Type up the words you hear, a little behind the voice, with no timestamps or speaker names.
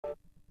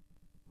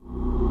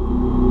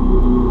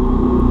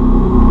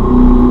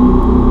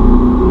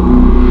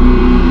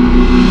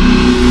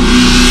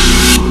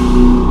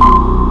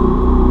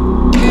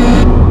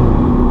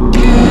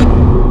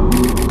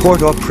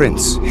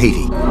Port-au-Prince,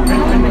 Haiti,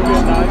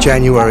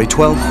 January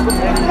 12,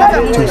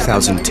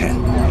 2010,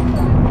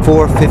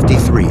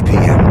 4:53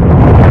 p.m.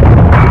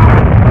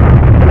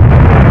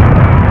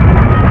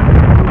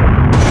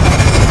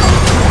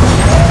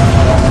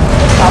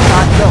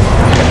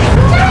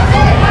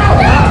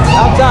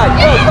 Outside,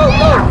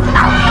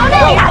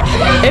 go!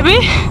 Baby,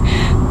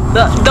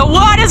 the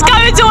water's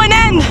coming to an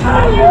end!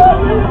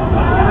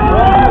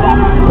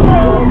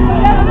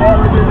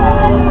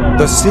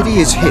 The city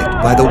is hit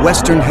by the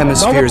Western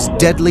Hemisphere's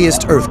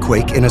deadliest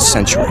earthquake in a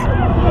century.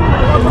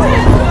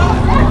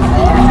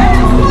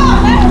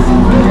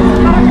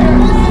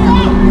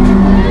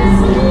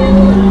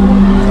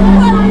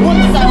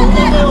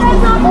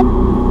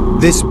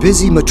 This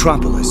busy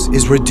metropolis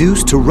is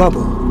reduced to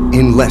rubble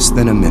in less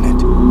than a minute.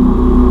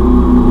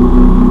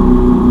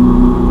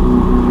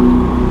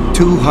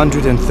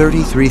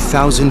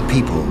 233,000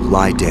 people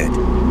lie dead.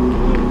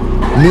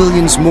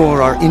 Millions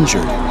more are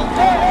injured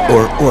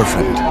or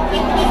orphaned.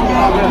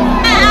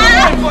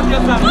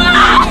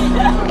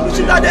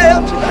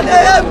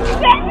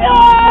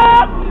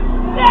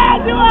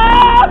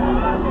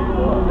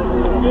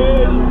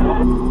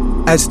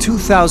 As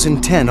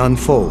 2010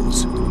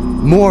 unfolds,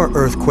 more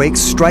earthquakes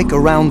strike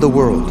around the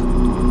world.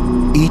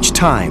 Each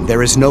time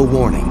there is no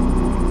warning,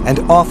 and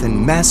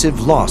often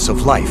massive loss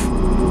of life.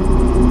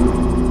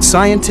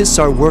 Scientists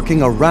are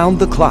working around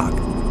the clock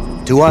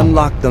to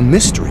unlock the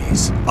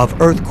mysteries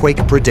of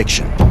earthquake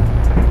prediction.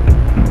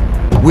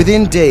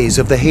 Within days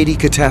of the Haiti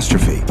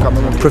catastrophe,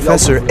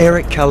 Professor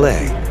Eric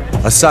Calais,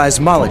 a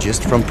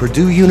seismologist from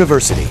Purdue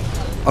University,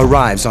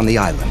 arrives on the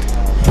island.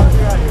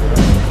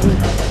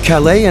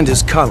 Calais and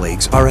his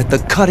colleagues are at the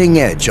cutting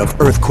edge of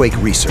earthquake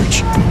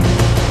research.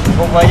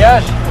 Bon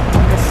voyage!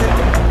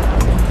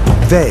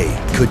 They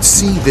could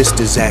see this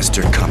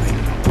disaster coming.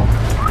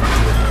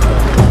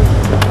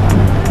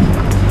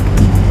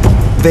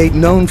 They'd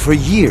known for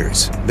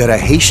years that a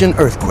Haitian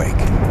earthquake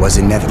was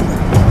inevitable.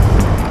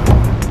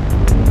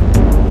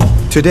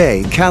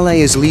 Today, Calais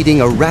is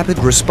leading a rapid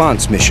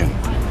response mission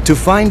to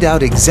find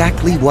out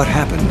exactly what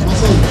happened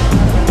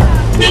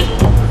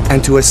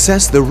and to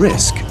assess the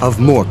risk of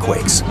more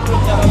quakes.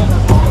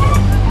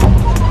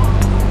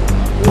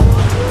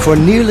 For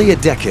nearly a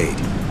decade,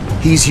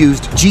 he's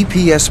used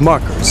GPS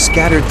markers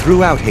scattered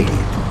throughout Haiti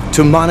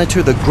to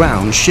monitor the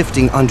ground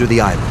shifting under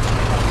the island.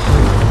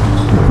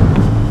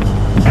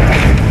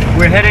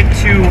 We're headed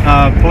to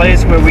a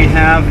place where we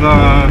have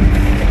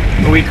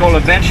what we call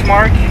a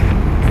benchmark.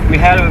 We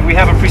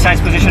have a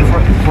precise position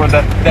for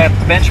that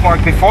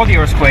benchmark before the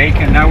earthquake,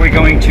 and now we're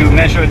going to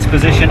measure its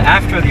position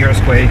after the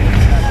earthquake.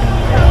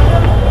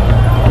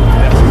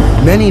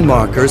 Many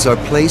markers are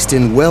placed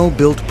in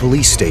well-built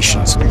police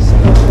stations.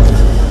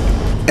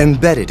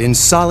 Embedded in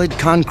solid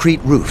concrete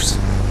roofs,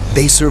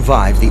 they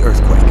survive the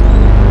earthquake.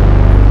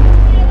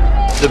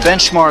 The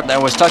benchmark that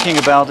I was talking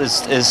about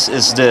is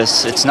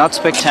this. It's not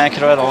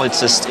spectacular at all.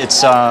 It's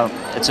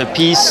a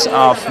piece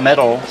of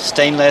metal,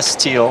 stainless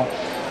steel,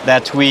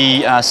 that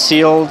we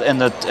sealed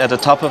at the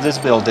top of this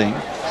building.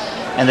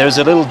 And there's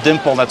a little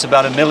dimple that's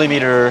about 1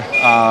 millimeter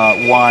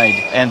wide.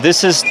 And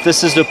this is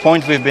the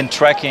point we've been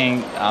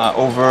tracking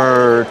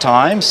over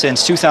time.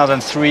 Since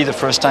 2003, the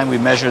first time we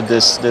measured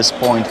this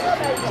point.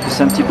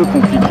 C'est un petit peu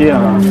compliqué.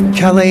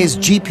 Calais'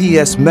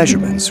 GPS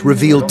measurements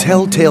reveal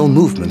telltale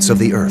movements of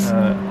the Earth.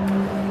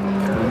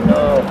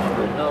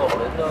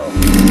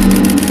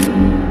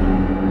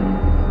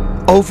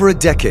 Over a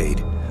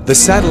decade, the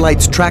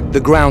satellites tracked the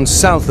ground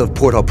south of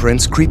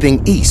Port-au-Prince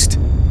creeping east,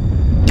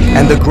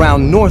 and the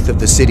ground north of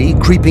the city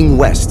creeping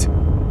west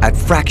at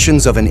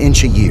fractions of an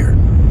inch a year.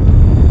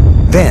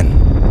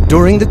 Then,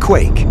 during the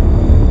quake,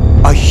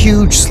 a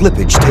huge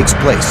slippage takes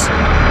place.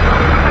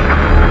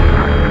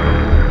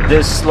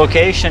 This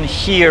location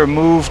here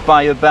moved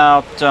by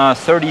about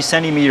 30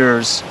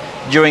 centimeters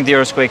during the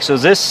earthquake. So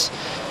this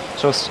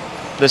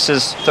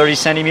is 30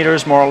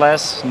 centimeters more or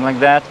less, something like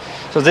that.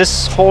 So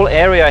this whole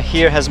area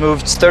here has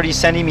moved 30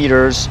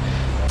 centimeters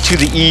to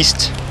the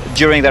east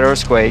during that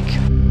earthquake.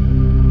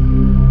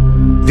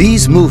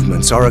 These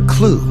movements are a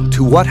clue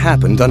to what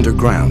happened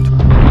underground.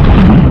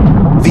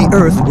 The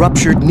Earth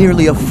ruptured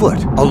nearly a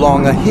foot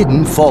along a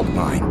hidden fault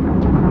line.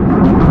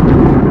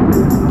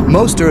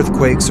 Most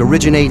earthquakes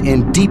originate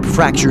in deep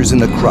fractures in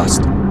the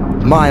crust,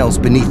 miles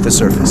beneath the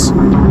surface.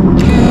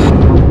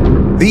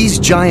 These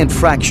giant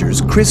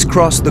fractures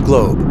crisscross the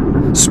globe,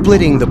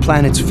 splitting the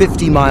planet's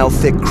 50-mile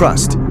thick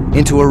crust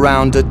into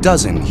around a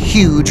dozen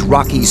huge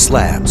rocky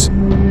slabs.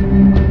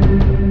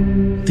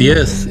 The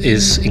Earth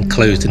is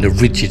enclosed in a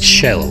rigid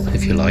shell,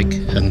 if you like,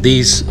 and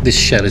this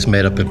shell is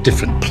made up of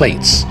different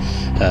plates,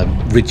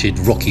 rigid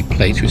rocky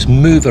plates, which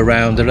move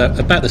around at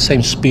about the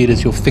same speed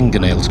as your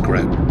fingernails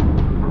grow.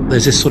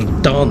 There's this sort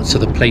of dance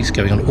of the plates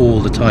going on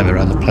all the time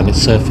around the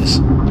planet's surface.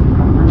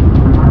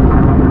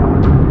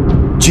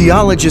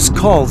 Geologists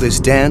call this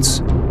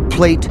dance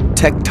plate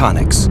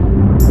tectonics.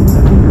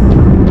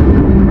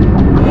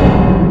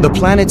 The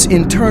planet's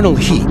internal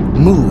heat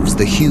moves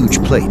the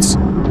huge plates.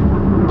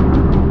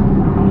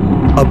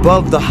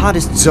 Above the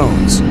hottest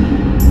zones,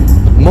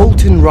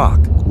 molten rock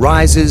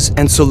rises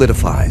and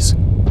solidifies,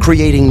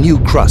 creating new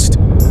crust.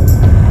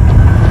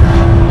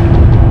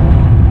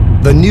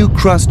 The new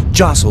crust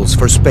jostles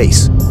for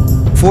space,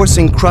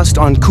 forcing crust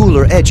on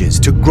cooler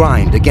edges to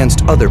grind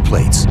against other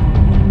plates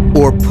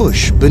or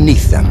push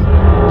beneath them.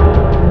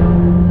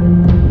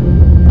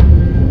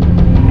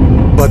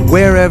 But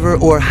wherever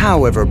or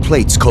however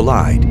plates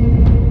collide,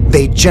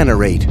 they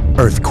generate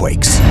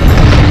earthquakes.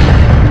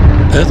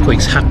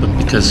 Earthquakes happen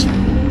because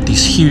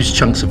these huge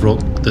chunks of rock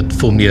that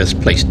form the Earth's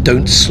plates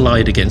don't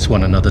slide against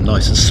one another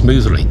nice and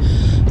smoothly.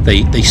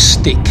 They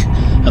stick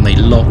and they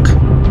lock.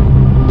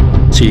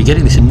 So you're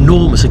getting this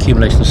enormous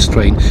accumulation of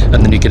strain,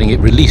 and then you're getting it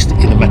released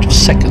in a matter of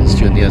seconds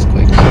during the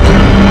earthquake.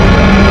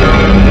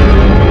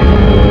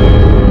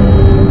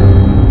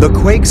 The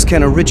quakes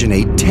can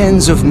originate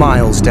tens of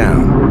miles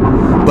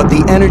down, but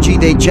the energy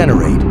they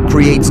generate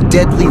creates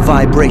deadly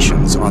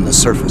vibrations on the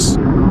surface.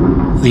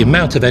 The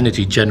amount of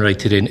energy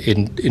generated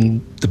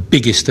in the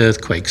biggest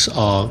earthquakes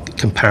are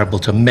comparable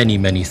to many,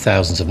 many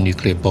thousands of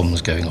nuclear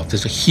bombs going off.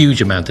 There's a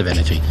huge amount of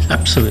energy,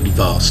 absolutely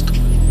vast.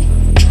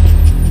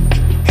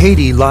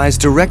 Haiti lies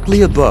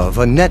directly above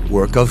a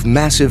network of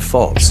massive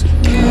faults,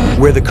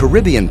 where the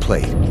Caribbean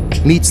plate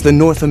meets the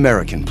North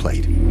American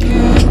plate.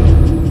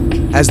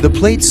 As the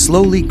plates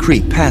slowly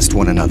creep past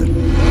one another,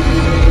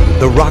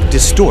 the rock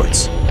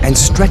distorts and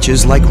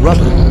stretches like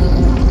rubber,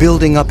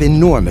 building up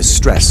enormous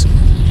stress.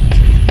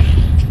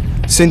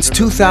 Since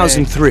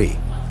 2003,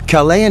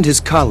 Calais and his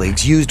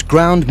colleagues used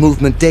ground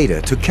movement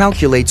data to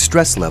calculate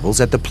stress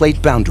levels at the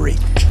plate boundary.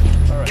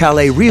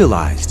 Calais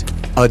realized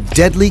a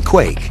deadly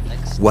quake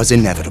was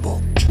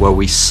inevitable. What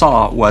we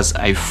saw was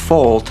a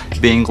fault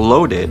being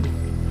loaded,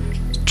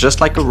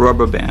 just like a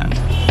rubber band.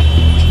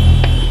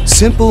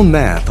 Simple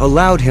math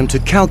allowed him to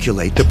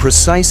calculate the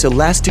precise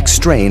elastic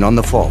strain on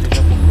the fault.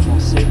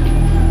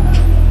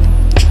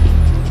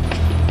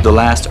 The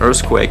last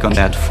earthquake on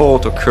that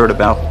fault occurred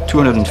about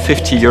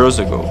 250 years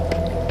ago,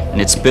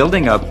 and it's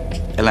building up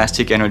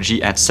elastic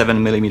energy at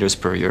 7 millimeters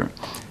per year.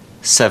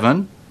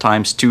 7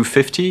 times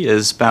 250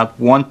 is about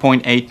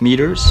 1.8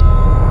 meters.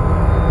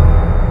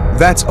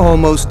 That's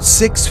almost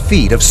 6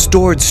 feet of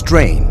stored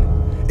strain,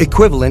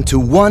 equivalent to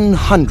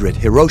 100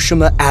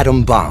 Hiroshima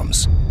atom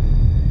bombs.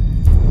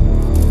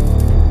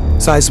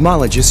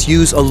 Seismologists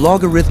use a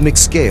logarithmic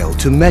scale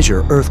to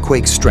measure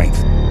earthquake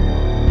strength.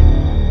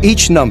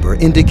 Each number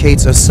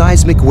indicates a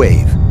seismic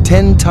wave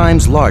 10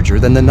 times larger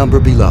than the number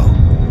below.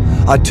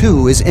 A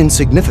 2 is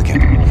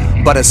insignificant,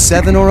 but a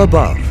 7 or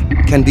above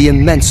can be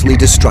immensely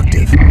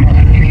destructive.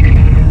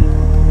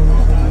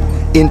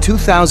 In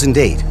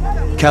 2008,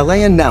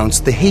 Calais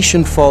announced the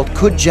Haitian fault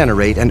could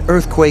generate an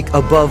earthquake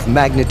above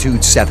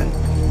magnitude 7.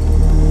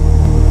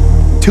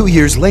 2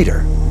 years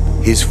later,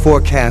 his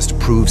forecast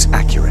proves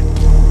accurate.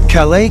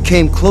 Calais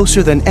came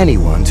closer than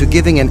anyone to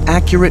giving an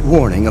accurate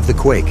warning of the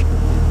quake.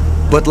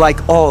 But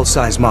like all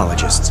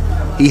seismologists,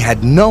 he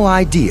had no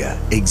idea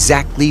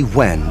exactly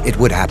when it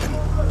would happen.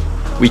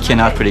 We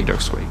cannot predict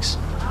earthquakes.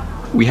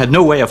 We had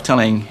no way of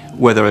telling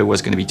whether it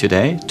was going to be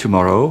today,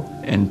 tomorrow,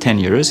 in 10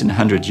 years, in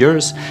 100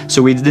 years,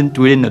 so we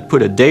didn't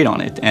put a date on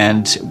it.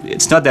 And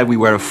it's not that we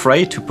were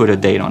afraid to put a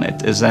date on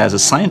it, as a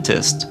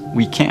scientist,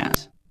 we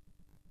can't.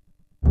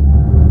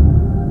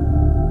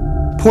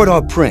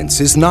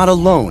 Port-au-Prince is not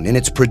alone in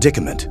its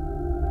predicament.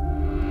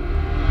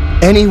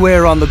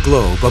 Anywhere on the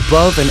globe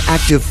above an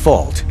active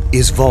fault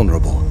is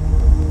vulnerable,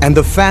 and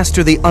the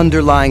faster the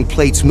underlying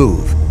plates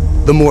move,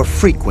 the more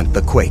frequent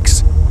the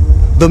quakes.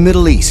 The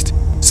Middle East,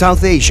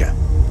 South Asia,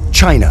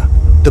 China,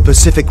 the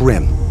Pacific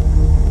Rim.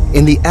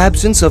 In the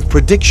absence of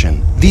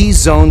prediction, these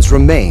zones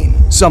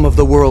remain some of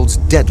the world's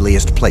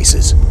deadliest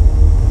places.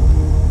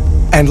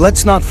 And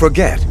let's not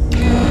forget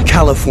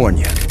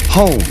California,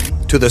 home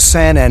to the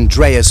San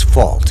Andreas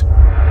Fault.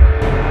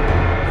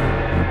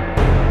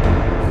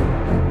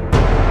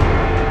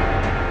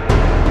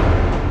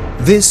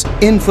 This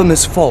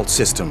infamous fault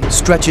system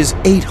stretches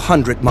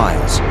 800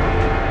 miles,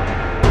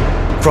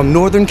 from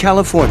Northern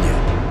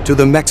California to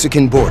the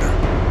Mexican border.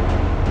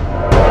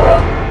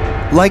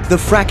 Like the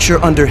fracture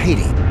under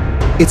Haiti,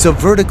 it's a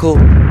vertical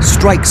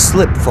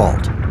strike-slip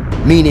fault,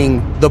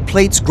 meaning the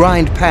plates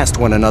grind past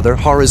one another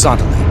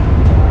horizontally.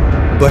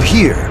 But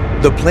here,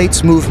 the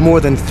plates move more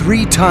than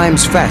 3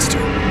 times faster,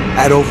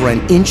 at over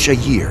an inch a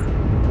year,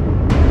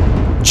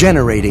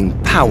 generating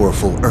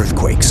powerful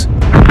earthquakes.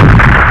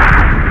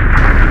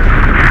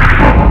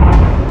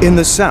 In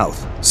the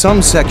south,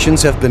 some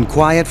sections have been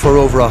quiet for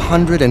over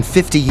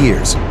 150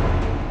 years.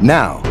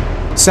 Now,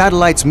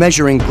 satellites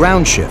measuring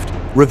ground shift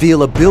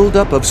reveal a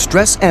buildup of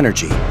stress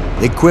energy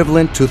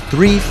equivalent to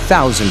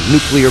 3,000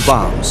 nuclear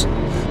bombs.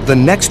 The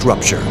next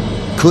rupture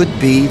could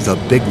be the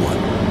big one.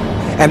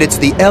 And it's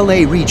the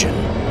LA region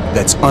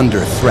that's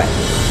under threat.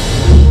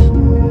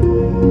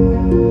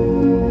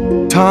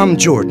 Tom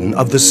Jordan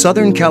of the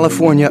Southern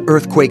California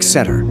Earthquake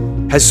Center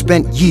has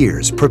spent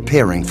years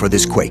preparing for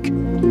this quake.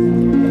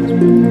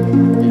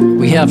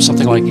 We have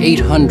something like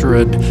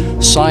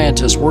 800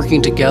 scientists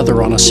working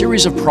together on a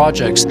series of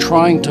projects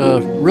trying to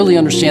really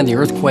understand the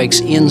earthquakes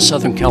in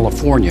Southern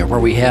California, where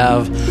we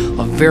have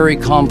a very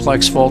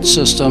complex fault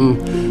system,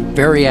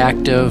 very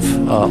active,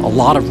 a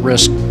lot of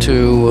risk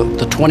to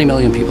the 20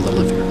 million people that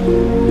live here.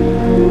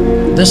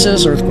 This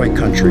is earthquake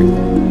country.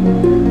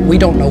 We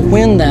don't know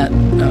when that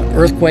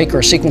earthquake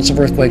or sequence of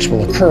earthquakes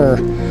will occur,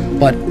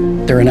 but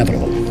they're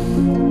inevitable.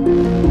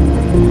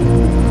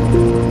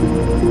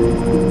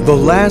 The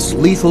last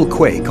lethal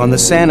quake on the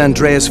San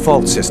Andreas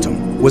fault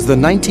system was the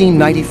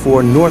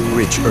 1994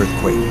 Northridge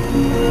earthquake,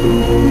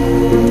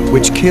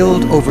 which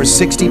killed over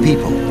 60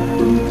 people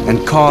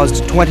and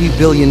caused $20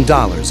 billion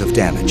of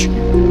damage.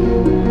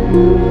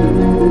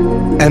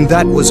 And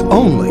that was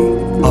only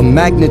a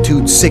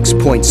magnitude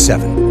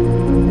 6.7.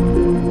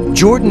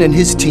 Jordan and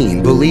his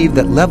team believe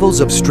that levels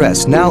of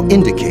stress now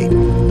indicate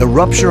the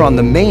rupture on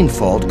the main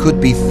fault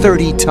could be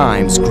 30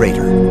 times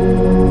greater.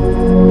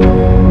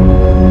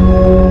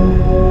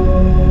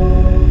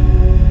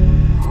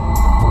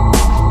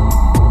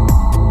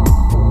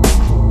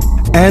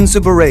 Anza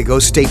Borrego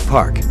State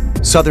Park,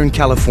 Southern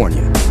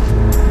California.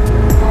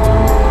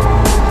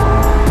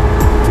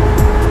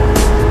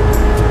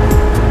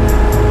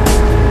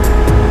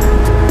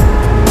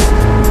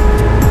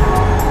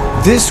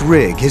 This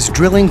rig is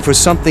drilling for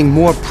something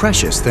more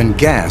precious than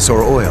gas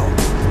or oil.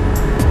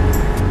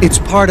 It's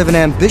part of an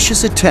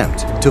ambitious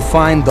attempt to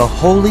find the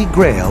holy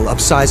grail of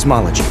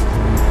seismology.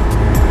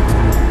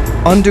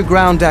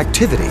 Underground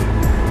activity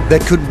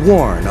that could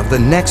warn of the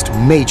next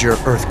major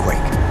earthquake.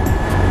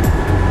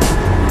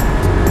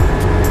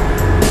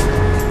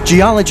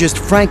 Geologist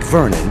Frank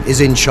Vernon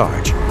is in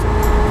charge.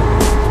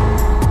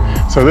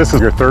 So this is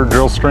your third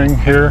drill string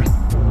here?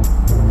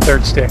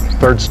 Third stick.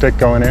 Third stick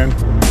going in?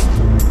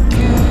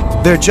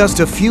 They're just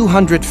a few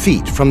hundred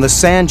feet from the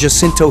San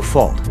Jacinto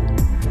Fault,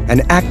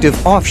 an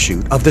active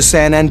offshoot of the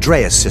San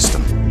Andreas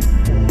system.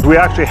 We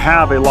actually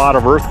have a lot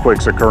of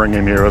earthquakes occurring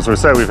in here. As we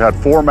said, we've had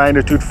 4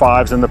 magnitude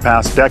 5s in the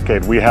past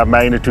decade. We have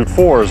magnitude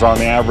 4s on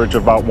the average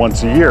about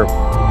once a year.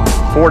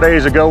 4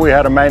 days ago, we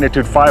had a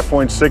magnitude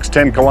 5.6,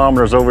 10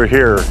 kilometers over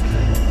here.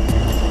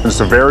 It's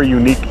a very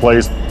unique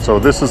place, so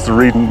this is the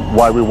reason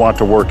why we want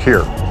to work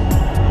here.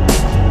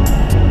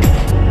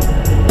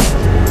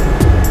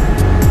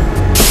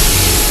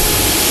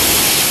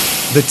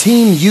 The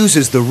team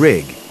uses the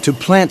rig to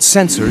plant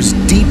sensors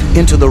deep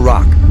into the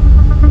rock,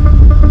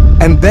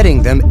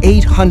 embedding them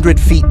 800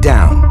 feet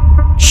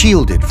down,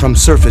 shielded from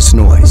surface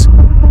noise.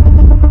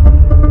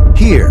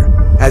 Here,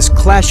 as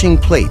clashing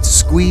plates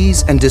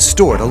squeeze and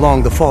distort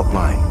along the fault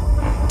line,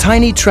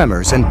 tiny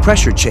tremors and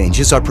pressure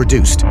changes are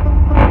produced.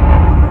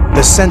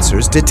 The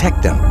sensors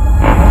detect them.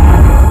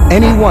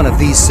 Any one of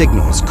these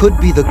signals could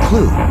be the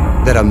clue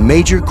that a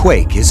major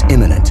quake is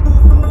imminent.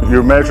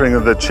 You're measuring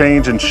the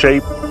change in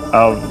shape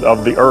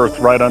of the earth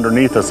right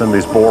underneath us in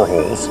these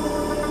boreholes.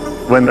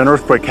 When an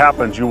earthquake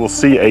happens, you will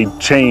see a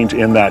change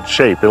in that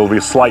shape. It'll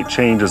be slight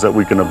changes that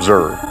we can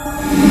observe.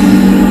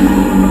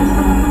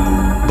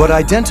 But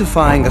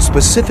identifying a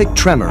specific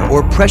tremor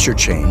or pressure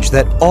change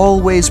that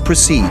always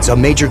precedes a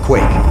major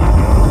quake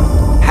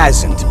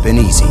hasn't been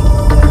easy.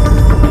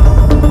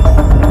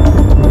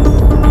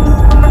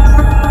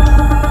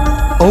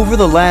 Over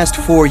the last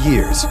 4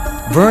 years,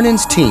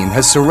 Vernon's team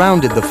has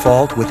surrounded the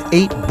fault with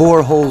 8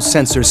 borehole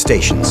sensor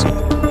stations.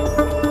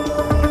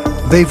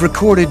 They've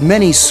recorded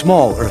many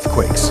small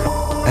earthquakes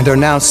and are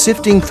now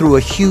sifting through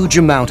a huge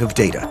amount of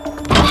data.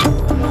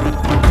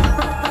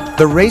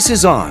 The race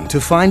is on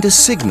to find a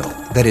signal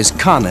that is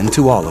common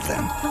to all of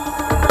them.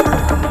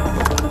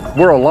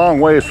 We're a long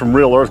ways from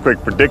real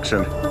earthquake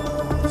prediction.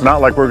 It's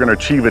not like we're going to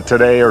achieve it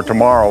today or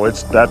tomorrow.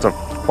 That's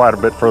quite a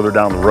bit further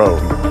down the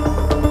road.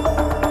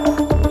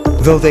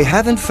 Though they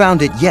haven't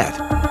found it yet,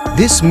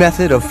 this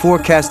method of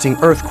forecasting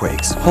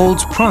earthquakes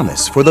holds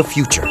promise for the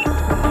future.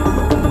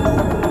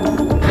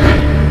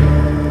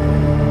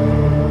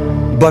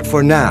 But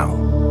for now,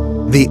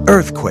 the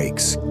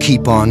earthquakes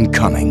keep on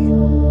coming.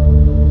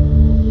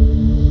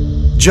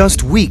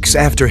 Just weeks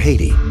after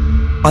Haiti,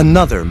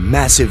 another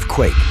massive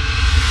quake.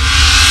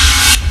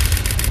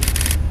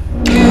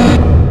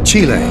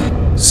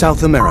 Chile,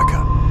 South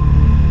America.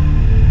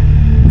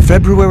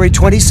 February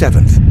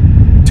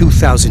 27th,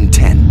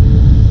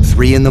 2010,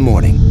 3 in the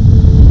morning.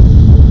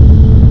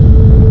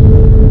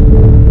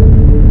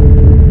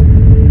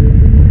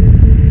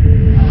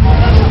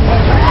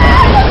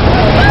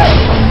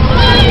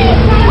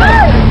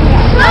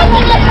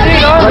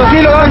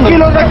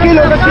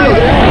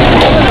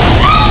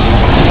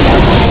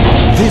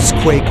 This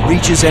quake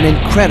reaches an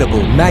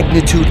incredible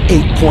magnitude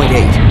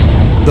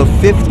 8.8, the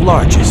 5th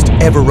largest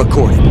ever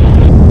recorded.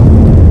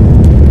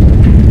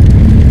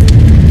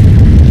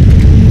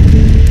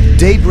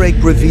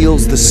 Daybreak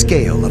reveals the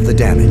scale of the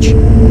damage.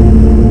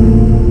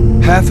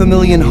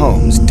 500,000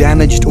 homes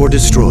damaged or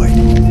destroyed,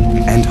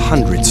 and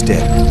hundreds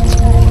dead.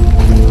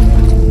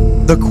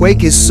 The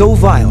quake is so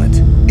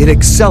violent, it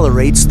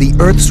accelerates the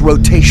Earth's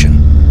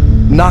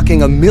rotation,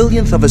 knocking a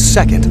millionth of a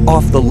second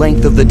off the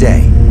length of the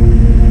day.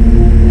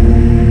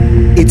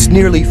 It's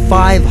nearly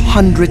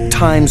 500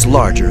 times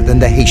larger than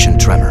the Haitian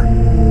tremor.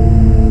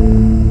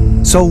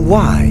 So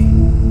why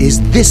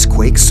is this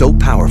quake so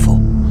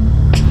powerful?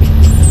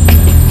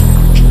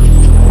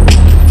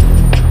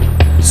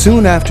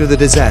 Soon after the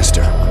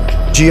disaster,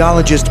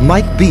 geologist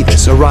Mike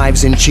Beavis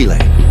arrives in Chile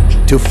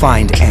to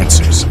find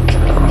answers.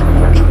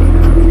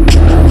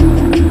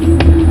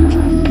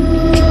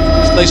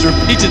 This place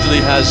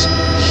repeatedly has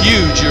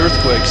huge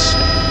earthquakes.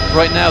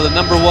 Right now, the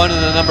number 1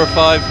 and the number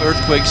 5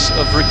 earthquakes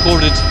of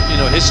recorded,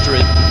 history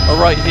are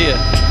right here.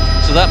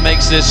 So that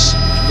makes this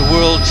the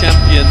world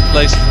champion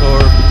place for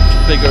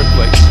big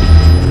earthquakes.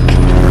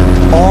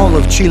 All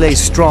of Chile's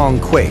strong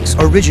quakes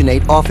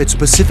originate off its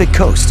Pacific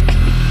coast,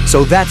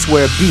 so that's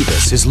where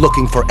Beavis is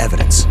looking for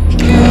evidence.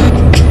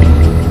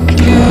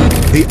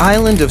 The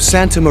island of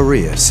Santa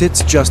Maria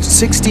sits just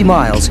 60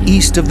 miles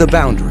east of the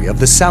boundary of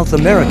the South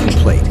American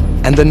Plate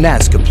and the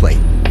Nazca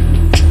Plate.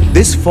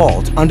 This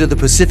fault under the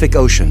Pacific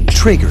Ocean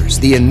triggers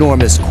the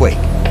enormous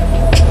quake.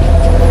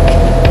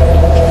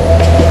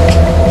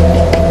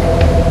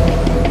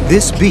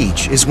 This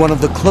beach is one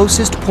of the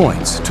closest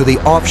points to the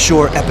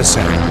offshore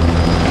epicenter.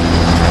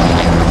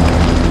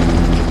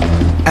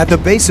 At the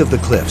base of the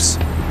cliffs,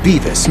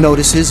 Beavis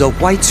notices a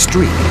white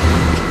streak,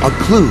 a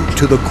clue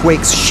to the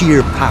quake's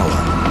sheer power.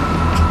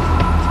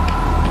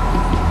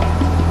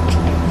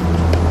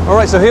 All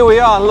right, so here we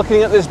are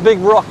looking at this big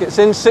rock. It's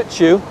in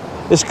situ.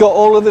 It's got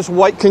all of this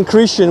white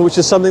concretion, which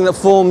is something that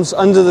forms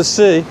under the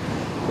sea.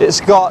 It's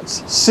got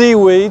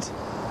seaweed,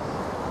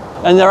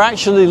 and there are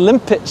actually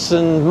limpets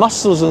and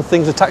mussels and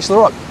things attached to the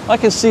rock. I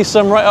can see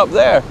some right up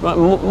there,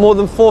 more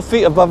than 4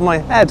 feet above my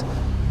head.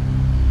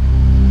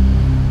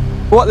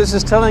 What this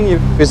is telling you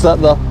is that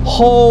the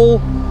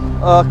whole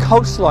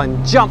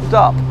coastline jumped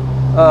up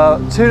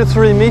 2 to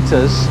 3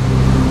 meters.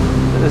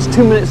 There's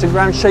 2 minutes of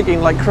ground shaking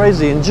like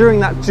crazy, and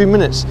during that 2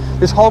 minutes,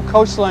 this whole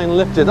coastline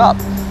lifted up,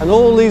 and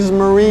all these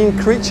marine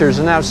creatures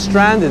are now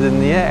stranded in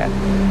the air.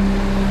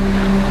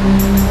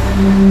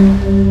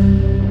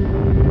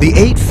 The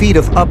 8 feet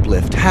of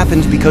uplift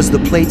happened because the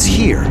plates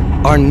here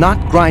are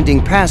not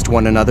grinding past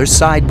one another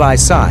side by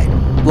side,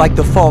 like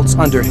the faults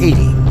under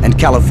Haiti and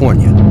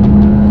California.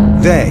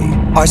 They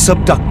are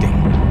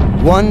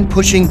subducting, one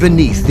pushing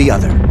beneath the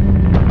other.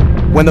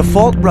 When the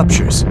fault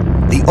ruptures,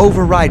 the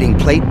overriding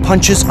plate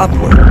punches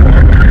upward,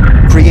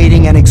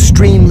 creating an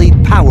extremely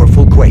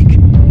powerful quake.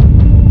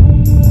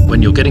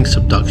 When you're getting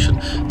subduction,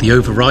 the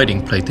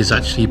overriding plate is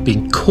actually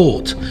being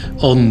caught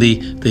on the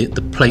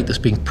plate that's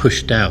being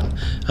pushed down,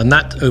 and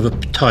that over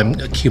time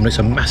accumulates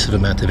a massive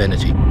amount of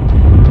energy.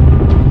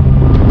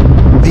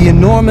 The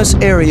enormous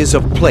areas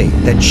of plate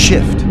that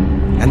shift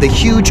and the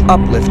huge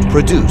uplift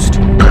produced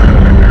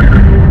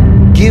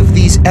give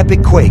these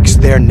epic quakes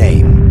their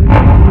name,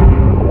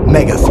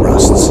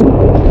 megathrusts.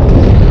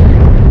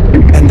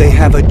 And they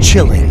have a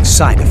chilling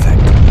side effect.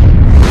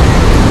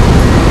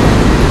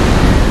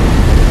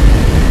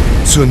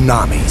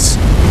 Tsunamis.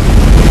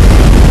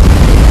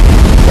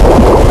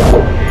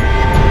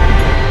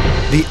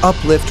 The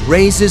uplift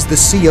raises the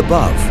sea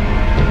above,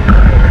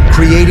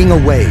 creating a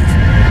wave.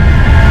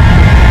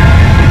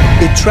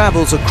 It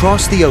travels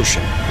across the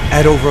ocean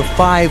at over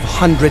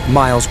 500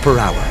 miles per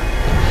hour,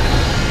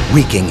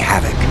 wreaking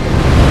havoc.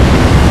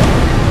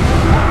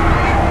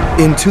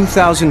 In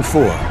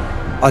 2004,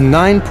 a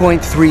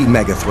 9.3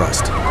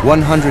 megathrust,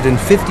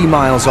 150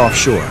 miles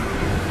offshore,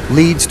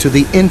 leads to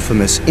the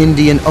infamous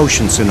Indian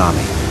Ocean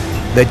tsunami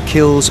that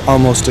kills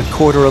almost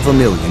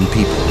 250,000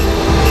 people.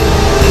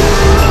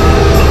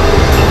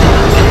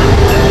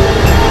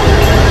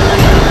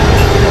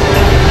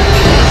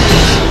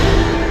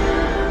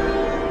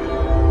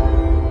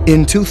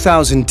 In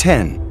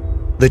 2010,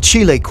 the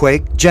Chile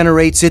quake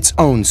generates its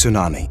own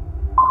tsunami,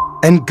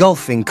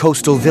 engulfing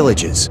coastal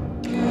villages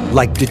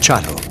like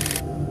Dichato.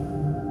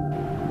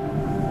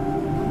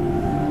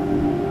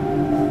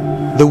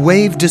 The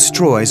wave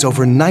destroys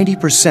over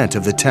 90%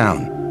 of the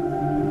town.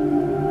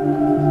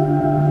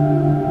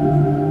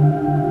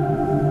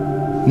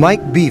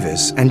 Mike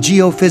Beavis and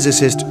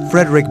geophysicist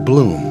Frederick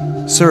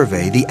Bloom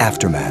survey the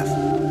aftermath.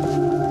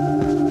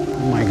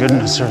 Oh my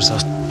goodness,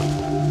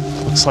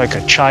 looks like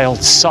a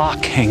child's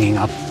sock hanging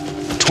up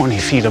 20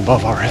 feet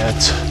above our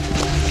heads.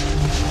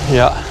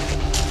 Yeah.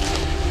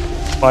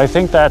 Well, I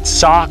think that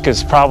sock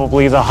is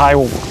probably the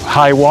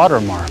high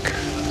water mark.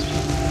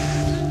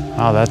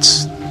 Oh,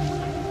 that's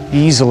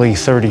easily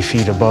 30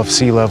 feet above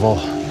sea level.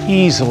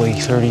 Easily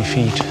 30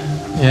 feet.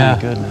 Yeah.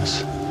 My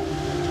goodness.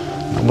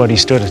 Nobody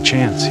stood a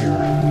chance here.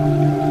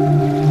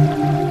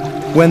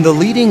 When the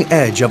leading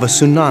edge of a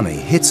tsunami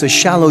hits a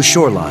shallow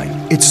shoreline,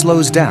 it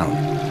slows down.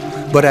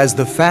 But as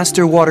the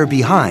faster water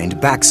behind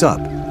backs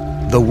up,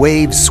 the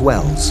wave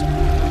swells.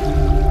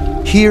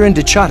 Here in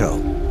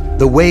Dichato,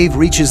 the wave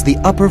reaches the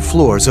upper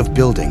floors of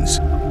buildings.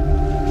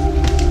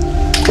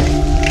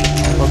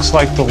 Looks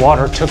like the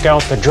water took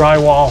out the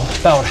drywall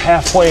about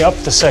halfway up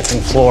the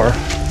second floor.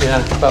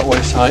 Yeah, about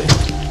waist height.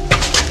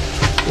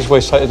 There's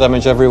waist height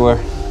damage everywhere.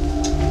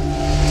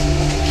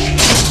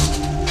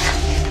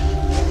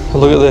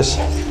 Look at this.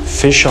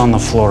 Fish on the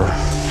floor.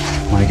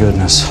 My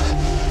goodness.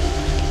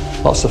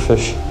 Lots of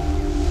fish.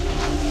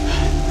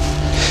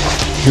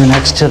 You're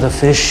next to the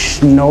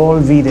fish. No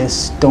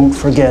olvides, don't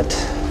forget.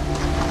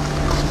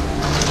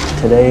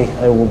 Today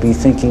I will be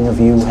thinking of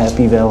you.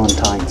 Happy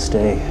Valentine's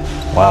Day.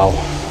 Wow.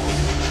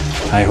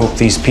 I hope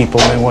these people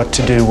knew what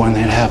to do when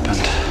it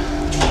happened.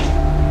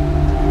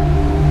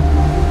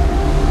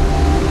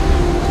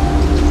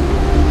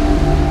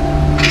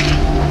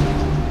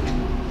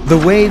 The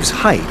wave's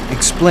height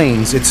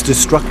explains its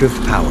destructive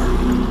power.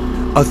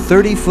 A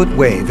 30-foot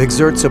wave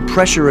exerts a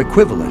pressure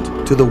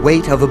equivalent to the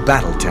weight of a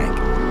battle tank.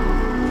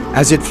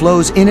 As it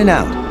flows in and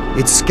out,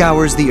 it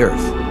scours the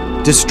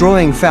earth,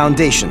 destroying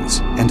foundations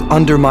and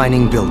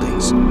undermining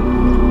buildings.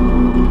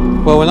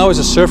 Well, when I was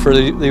a surfer,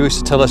 they used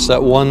to tell us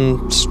that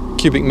 1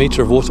 cubic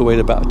meter of water weighed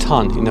about a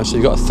ton, you know, so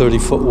you've got a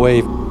 30-foot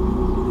wave.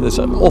 There's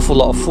an awful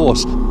lot of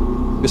force.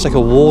 It's like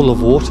a wall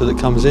of water that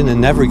comes in and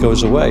never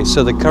goes away.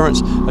 So the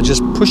currents are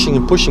just pushing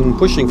and pushing and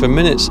pushing for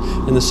minutes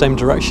in the same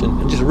direction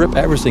and just rip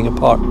everything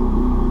apart.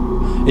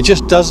 It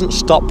just doesn't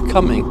stop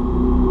coming.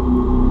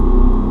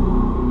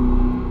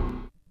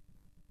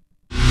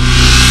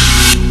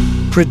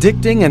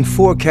 Predicting and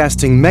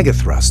forecasting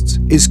megathrusts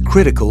is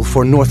critical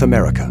for North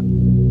America.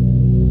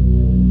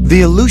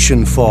 The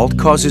Aleutian Fault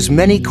causes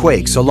many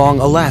quakes along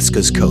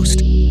Alaska's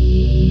coast.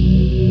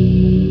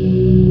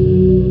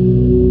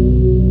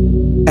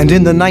 And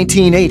in the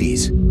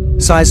 1980s,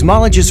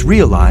 seismologists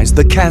realized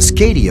the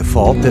Cascadia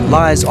Fault that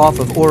lies off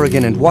of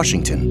Oregon and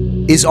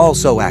Washington is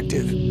also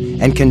active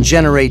and can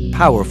generate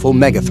powerful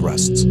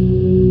megathrusts.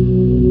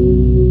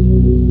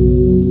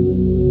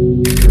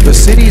 The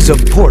cities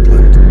of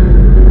Portland,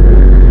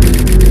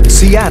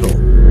 Seattle,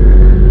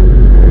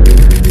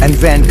 and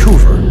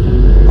Vancouver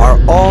are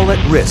all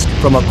at risk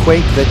from a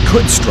quake that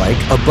could strike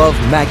above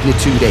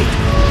magnitude 8.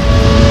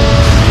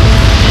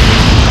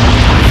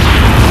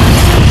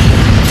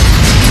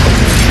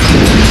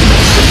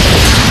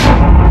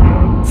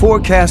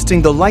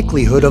 Forecasting the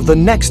likelihood of the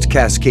next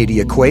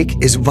Cascadia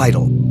quake is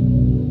vital.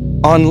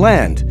 On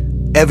land,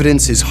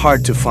 evidence is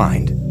hard to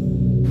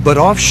find. But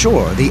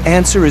offshore, the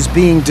answer is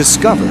being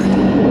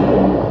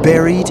discovered,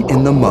 buried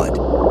in the mud.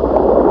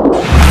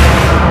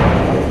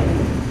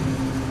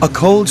 A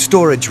cold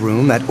storage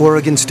room at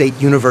Oregon State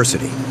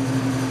University.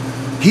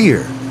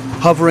 Here,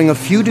 hovering a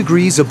few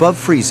degrees above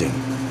freezing,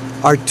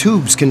 are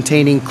tubes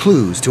containing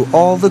clues to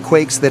all the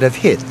quakes that have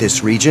hit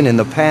this region in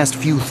the past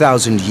few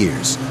thousand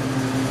years.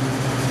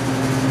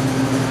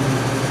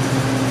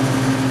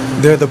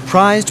 They're the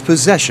prized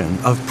possession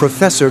of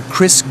Professor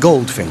Chris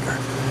Goldfinger.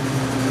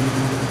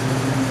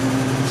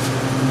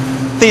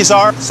 These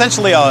are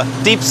essentially a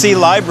deep sea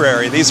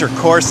library. These are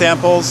core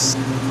samples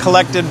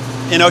collected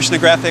in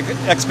oceanographic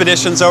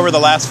expeditions over the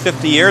last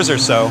 50 years or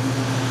so.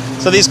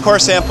 So these core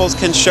samples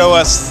can show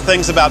us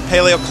things about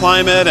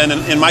paleoclimate and,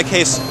 in my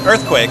case,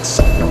 earthquakes.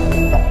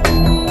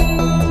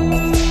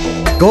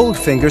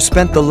 Goldfinger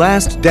spent the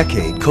last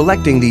decade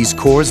collecting these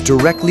cores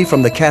directly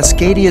from the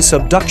Cascadia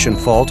subduction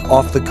fault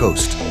off the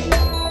coast,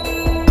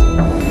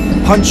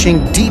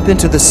 punching deep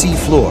into the sea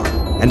floor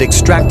and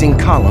extracting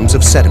columns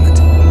of sediment.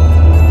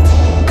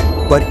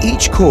 But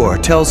each core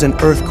tells an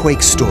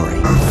earthquake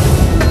story.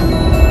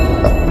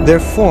 They're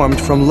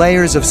formed from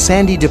layers of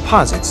sandy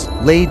deposits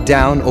laid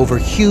down over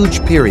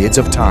huge periods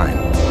of time.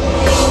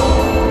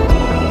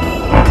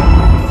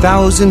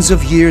 Thousands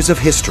of years of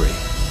history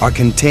are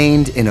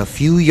contained in a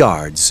few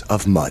yards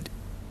of mud.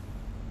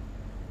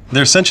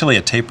 They're essentially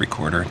a tape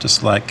recorder,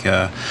 just like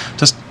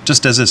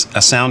just as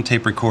a sound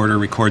tape recorder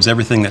records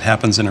everything that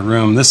happens in a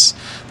room.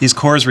 These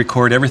cores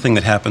record everything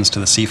that happens to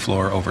the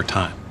seafloor over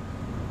time.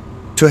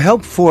 To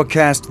help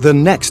forecast the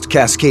next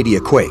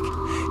Cascadia quake,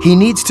 he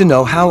needs to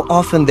know how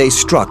often they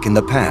struck in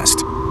the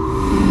past.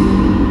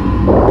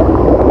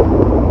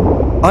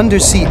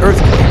 Undersea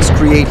earthquakes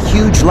create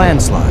huge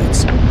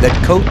landslides that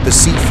coat the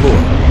seafloor.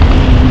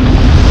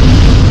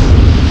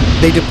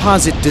 They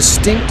deposit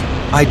distinct,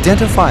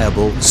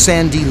 identifiable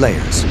sandy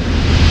layers.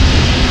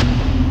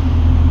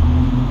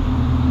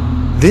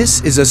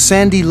 This is a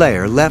sandy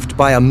layer left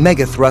by a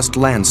megathrust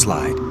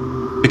landslide.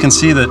 We can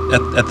see that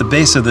at the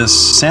base of this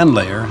sand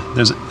layer,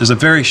 there's a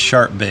very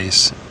sharp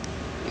base.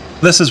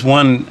 This is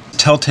one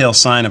telltale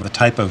sign of the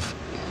type of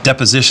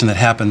deposition that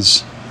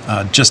happens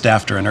just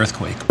after an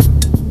earthquake.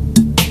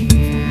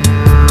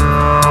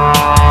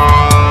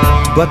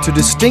 But to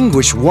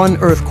distinguish one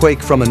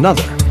earthquake from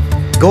another,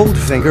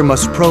 Goldfinger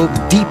must probe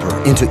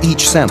deeper into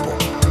each sample.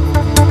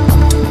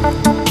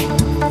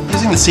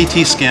 Using the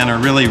CT scanner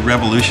really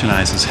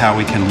revolutionizes how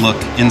we can look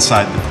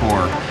inside the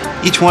core.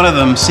 Each one of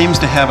them seems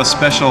to have a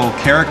special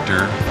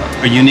character,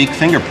 a unique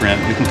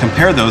fingerprint. We can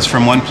compare those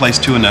from one place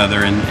to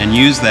another and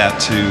use that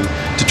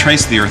to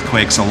trace the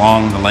earthquakes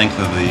along the length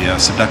of the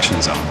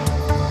subduction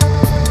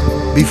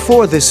zone.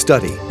 Before this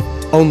study,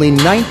 only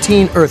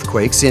 19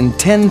 earthquakes in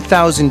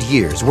 10,000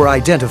 years were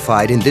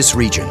identified in this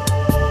region.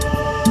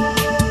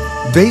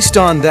 Based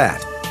on that,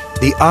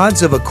 the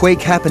odds of a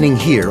quake happening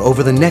here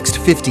over the next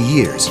 50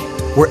 years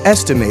were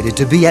estimated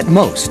to be at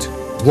most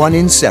 1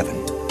 in 7.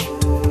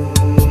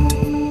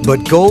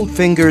 But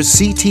Goldfinger's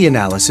CT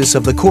analysis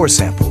of the core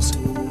samples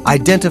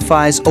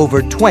identifies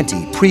over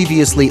 20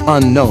 previously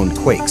unknown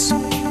quakes.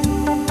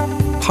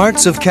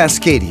 Parts of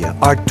Cascadia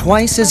are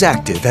twice as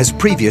active as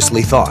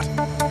previously thought.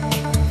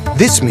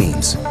 This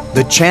means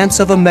the chance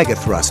of a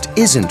megathrust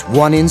isn't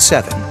 1 in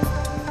 7,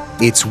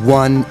 it's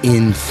 1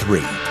 in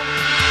 3.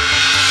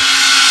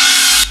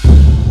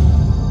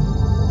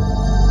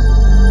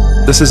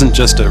 This isn't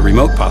just a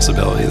remote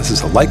possibility, this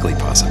is a likely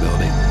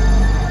possibility.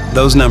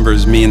 Those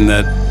numbers mean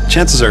that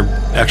chances are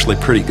actually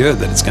pretty good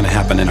that it's going to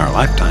happen in our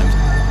lifetime,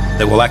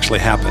 that will actually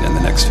happen in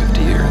the next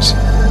 50 years.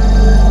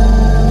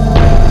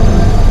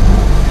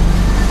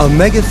 A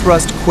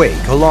megathrust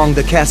quake along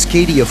the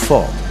Cascadia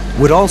Fault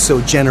would also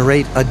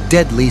generate a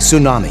deadly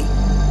tsunami.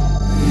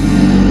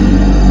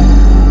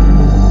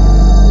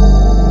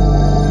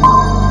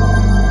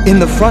 In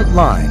the front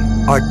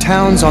line are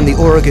towns on the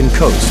Oregon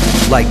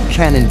coast, like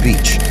Cannon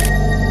Beach.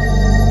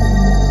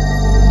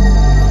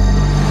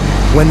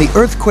 When the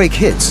earthquake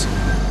hits,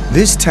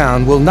 this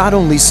town will not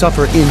only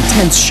suffer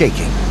intense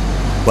shaking,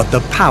 but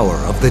the power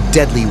of the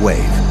deadly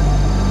wave.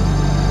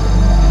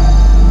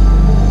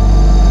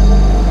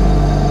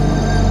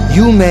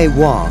 Yu Mei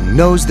Wang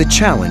knows the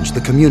challenge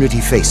the community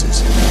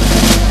faces.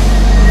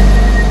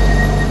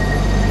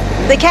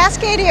 The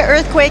Cascadia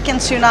earthquake and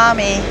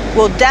tsunami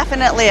will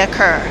definitely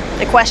occur.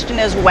 The question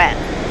is when.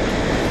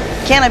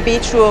 Cannon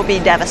Beach will be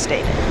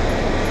devastated.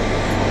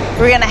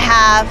 We're going to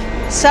have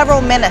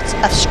several minutes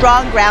of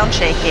strong ground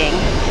shaking,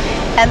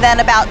 and then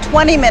about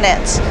 20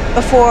 minutes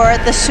before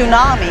the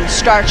tsunami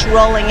starts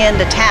rolling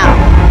into town.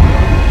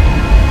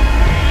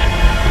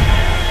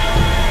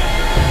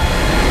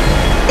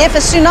 If a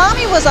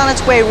tsunami was on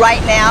its way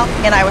right now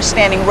and I was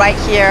standing right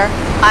here,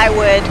 I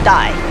would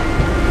die.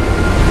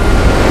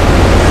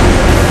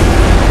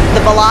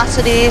 The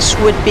velocities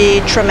would be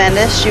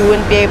tremendous. You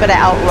wouldn't be able to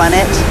outrun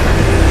it.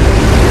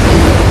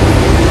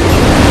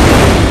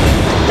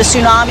 The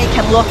tsunami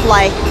can look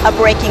like a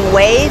breaking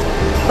wave,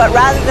 but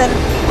rather than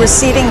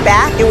receding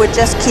back, it would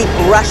just keep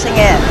rushing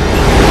in.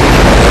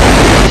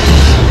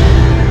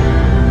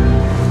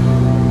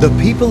 The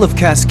people of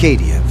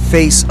Cascadia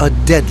face a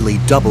deadly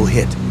double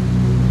hit,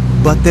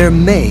 but there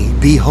may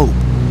be hope.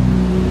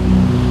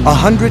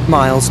 100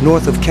 miles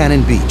north of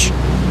Cannon Beach,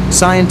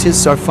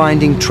 scientists are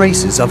finding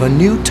traces of a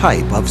new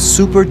type of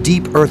super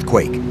deep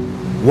earthquake,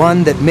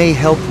 one that may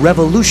help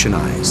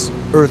revolutionize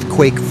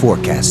earthquake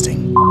forecasting.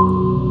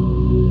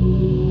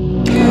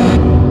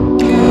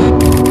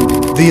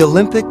 The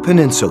Olympic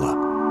Peninsula,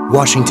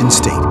 Washington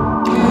State.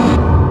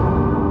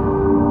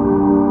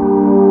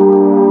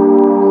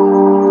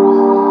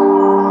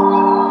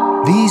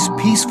 These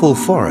peaceful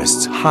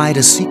forests hide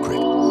a secret.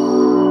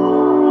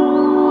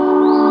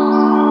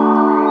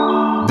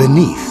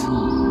 Beneath,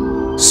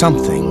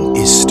 something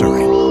is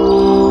stirring.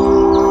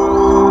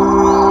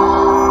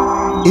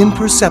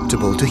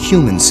 Imperceptible to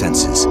human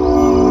senses,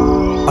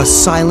 a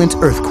silent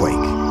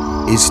earthquake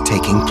is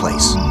taking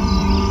place.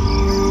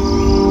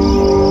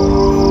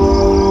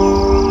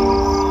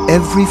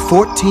 Every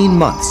 14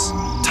 months,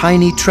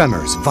 tiny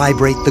tremors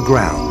vibrate the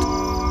ground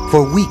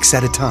for weeks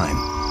at a time.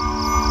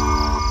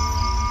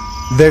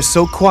 They're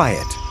so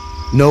quiet,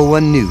 no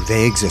one knew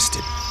they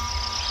existed.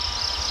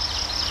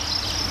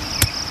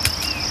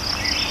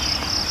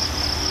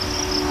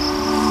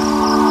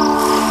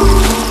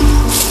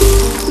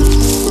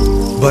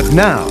 But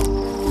now,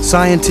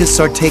 scientists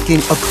are taking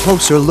a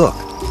closer look,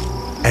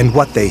 and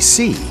what they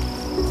see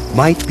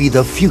might be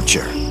the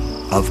future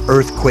of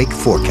earthquake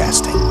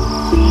forecasting.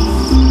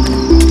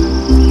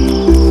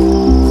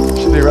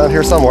 Should be around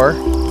here somewhere.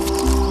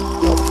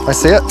 Oh, I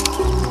see it.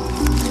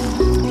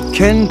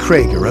 Ken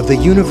Krager of the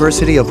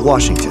University of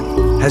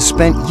Washington has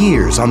spent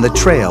years on the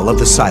trail of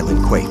the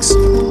silent quakes.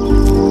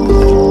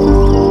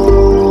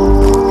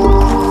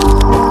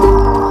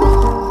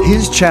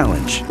 His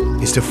challenge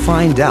is to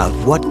find out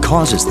what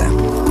causes them.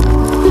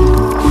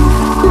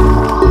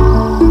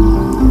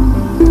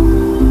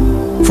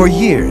 For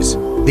years,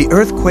 the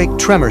earthquake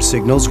tremor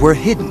signals were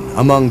hidden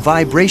among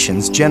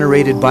vibrations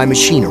generated by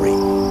machinery,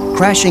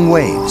 crashing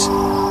waves,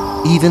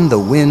 even the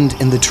wind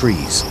in the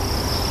trees.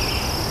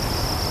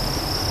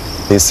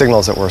 These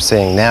signals that we're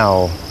seeing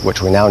now,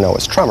 which we now know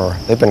is tremor,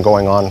 they've been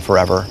going on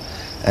forever,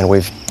 and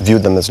we've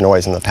viewed them as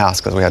noise in the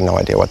past because we had no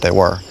idea what they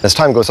were. As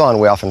time goes on,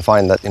 we often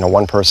find that,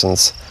 one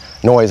person's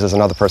noise is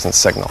another person's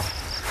signal.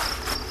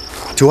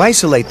 To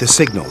isolate the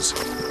signals,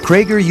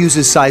 Krager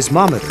uses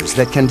seismometers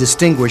that can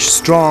distinguish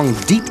strong,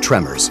 deep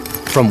tremors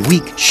from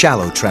weak,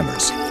 shallow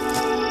tremors.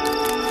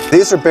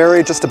 These are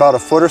buried just about a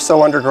foot or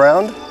so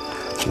underground.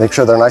 Make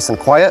sure they're nice and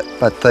quiet,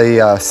 but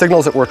the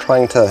signals that we're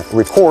trying to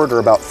record are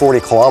about 40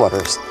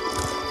 kilometers,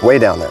 way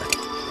down there.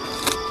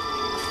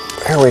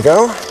 Here we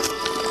go.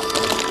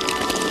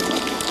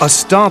 A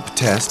stomp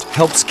test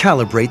helps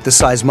calibrate the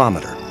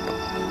seismometer.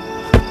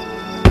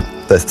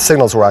 The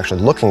signals we're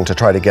actually looking to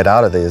try to get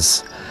out of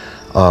these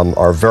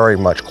are very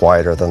much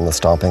quieter than the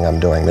stomping I'm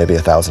doing, maybe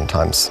 1,000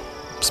 times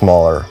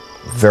smaller,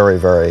 very,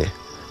 very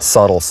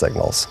subtle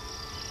signals.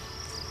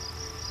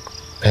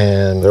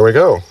 And there we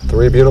go,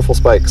 3 beautiful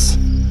spikes.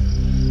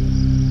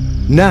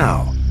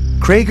 Now,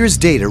 Krager's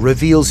data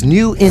reveals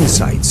new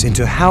insights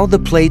into how the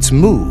plates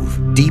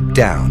move deep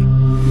down.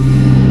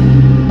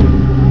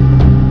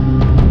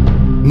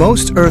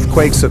 Most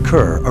earthquakes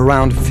occur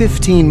around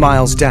 15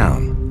 miles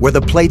down, where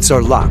the plates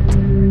are locked.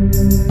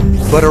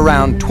 But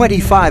around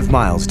 25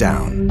 miles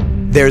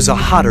down, there's a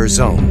hotter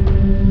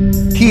zone.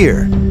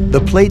 Here,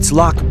 the plates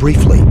lock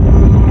briefly.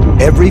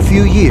 Every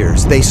few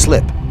years, they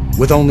slip,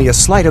 with only a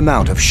slight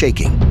amount of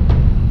shaking.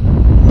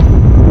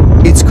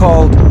 It's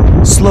called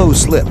slow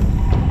slip,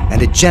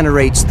 and it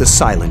generates the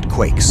silent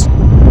quakes.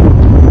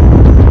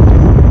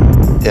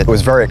 It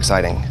was very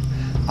exciting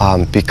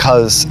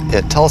because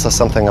it tells us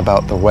something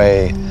about the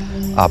way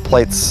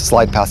plates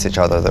slide past each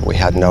other that we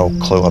had no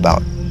clue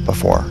about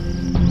before.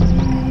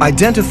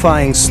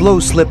 Identifying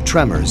slow slip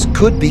tremors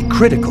could be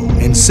critical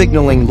in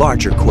signaling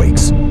larger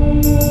quakes.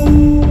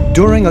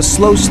 During a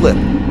slow slip,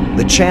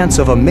 the chance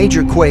of a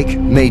major quake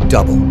may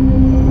double.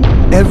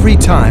 Every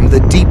time the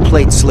deep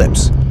plate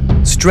slips,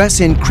 stress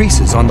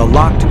increases on the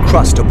locked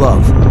crust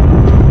above.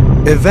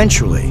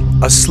 Eventually,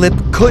 a slip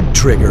could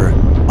trigger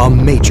a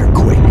major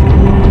quake.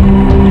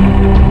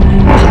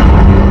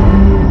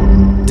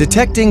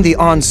 Detecting the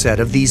onset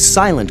of these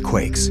silent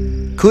quakes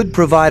could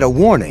provide a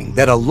warning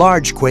that a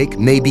large quake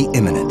may be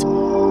imminent.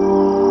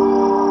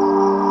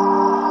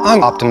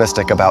 I'm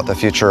optimistic about the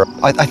future.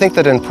 I think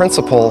that in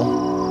principle,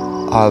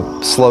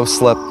 slow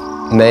slip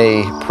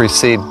may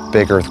precede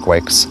big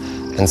earthquakes,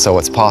 and so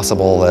it's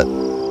possible that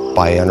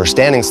by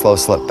understanding slow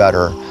slip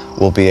better,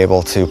 we'll be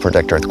able to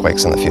predict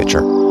earthquakes in the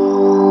future.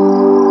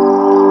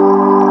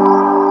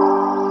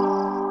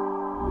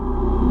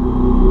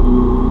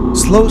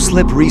 Slow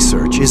slip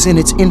research is in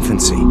its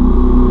infancy.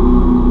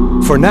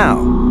 For now,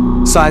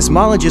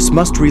 seismologists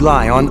must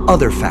rely on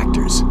other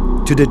factors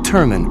to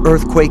determine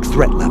earthquake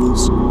threat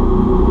levels.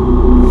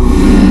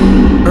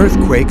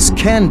 Earthquakes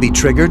can be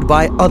triggered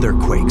by other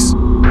quakes.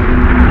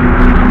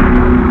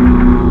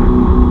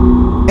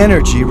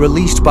 Energy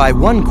released by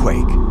one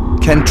quake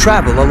can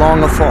travel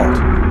along a fault,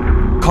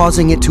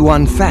 causing it to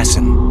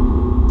unfasten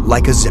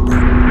like a zipper.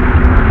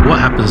 What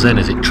happens then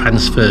is it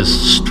transfers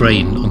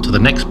strain onto the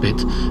next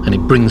bit, and it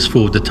brings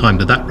forward the time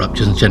that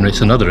ruptures and generates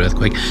another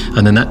earthquake,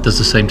 and then that does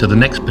the same to the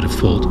next bit of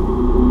fault.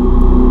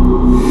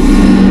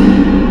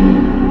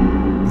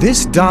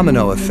 This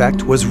domino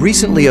effect was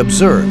recently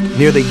observed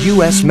near the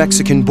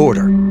US-Mexican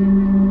border.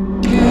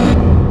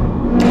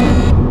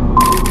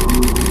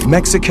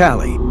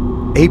 Mexicali,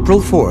 April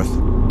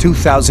 4th,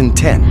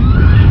 2010.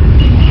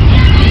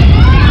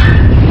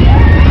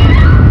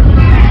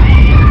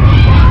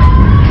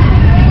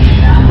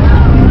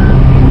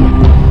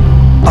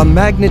 A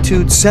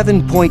magnitude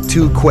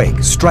 7.2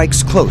 quake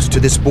strikes close to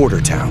this border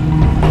town.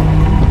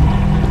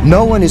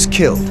 No one is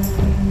killed,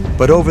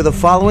 but over the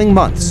following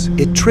months,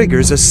 it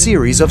triggers a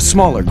series of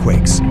smaller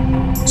quakes,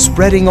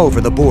 spreading over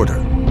the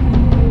border.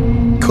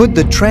 Could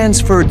the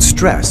transferred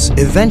stress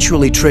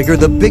eventually trigger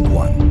the big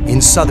one in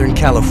Southern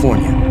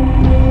California?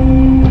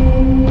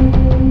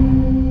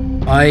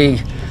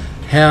 I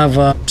have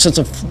a sense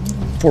of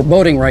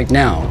foreboding right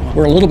now.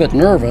 We're a little bit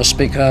nervous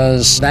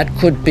because that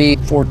could be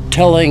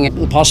foretelling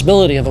the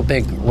possibility of a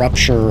big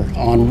rupture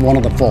on one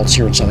of the faults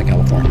here in Southern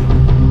California.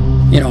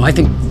 You know, I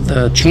think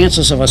the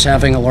chances of us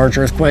having a large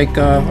earthquake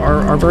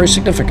are very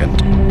significant.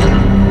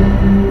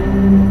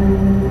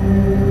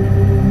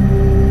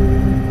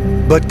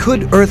 But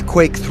could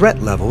earthquake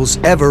threat levels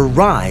ever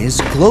rise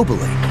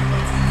globally?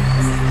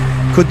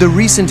 Could the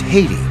recent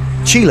Haiti,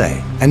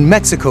 Chile, and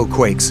Mexico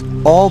quakes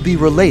all be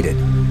related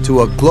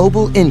to a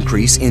global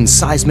increase in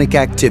seismic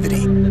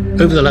activity?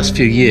 Over the last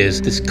few years,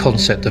 this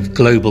concept of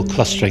global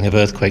clustering of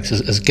earthquakes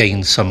has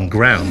gained some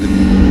ground.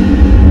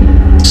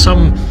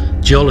 Some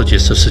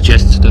geologists have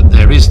suggested that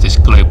there is this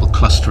global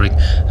clustering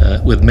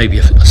with maybe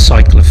a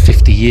cycle of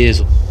 50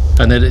 years,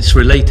 and that it's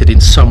related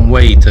in some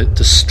way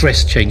to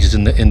stress changes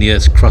in the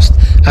Earth's crust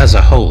as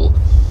a whole.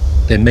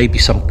 There may be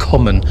some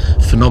common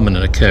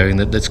phenomenon occurring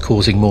that's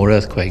causing more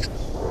earthquakes.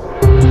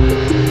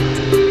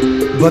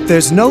 But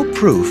there's no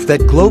proof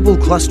that global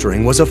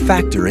clustering was a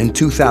factor in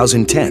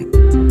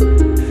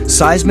 2010.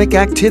 Seismic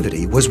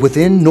activity was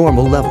within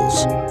normal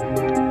levels.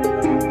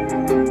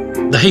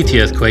 The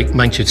Haiti earthquake,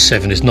 magnitude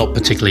 7, is not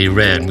particularly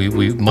rare, and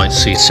we might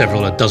see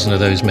several, a dozen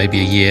of those maybe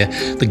a year.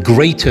 The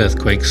great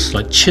earthquakes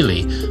like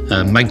Chile,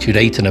 magnitude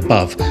 8 and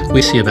above,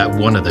 we see about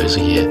one of those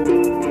a year.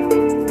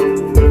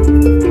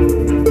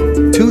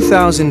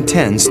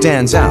 2010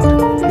 stands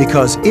out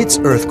because its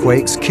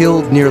earthquakes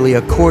killed nearly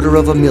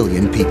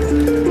 250,000 people.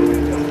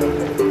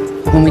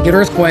 When we get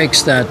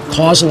earthquakes that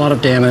cause a lot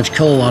of damage,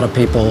 kill a lot of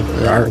people,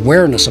 our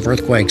awareness of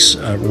earthquakes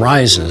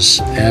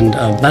rises, and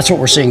that's what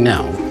we're seeing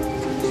now.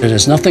 It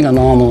is nothing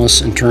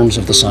anomalous in terms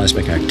of the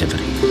seismic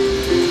activity.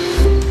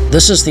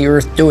 This is the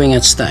Earth doing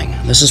its thing.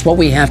 This is what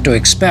we have to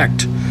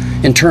expect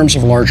in terms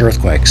of large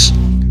earthquakes.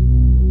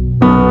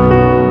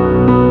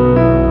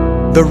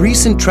 The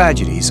recent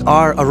tragedies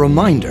are a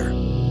reminder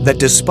that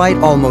despite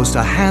almost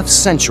a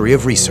half-century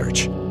of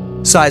research,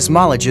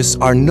 seismologists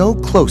are no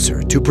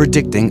closer to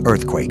predicting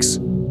earthquakes.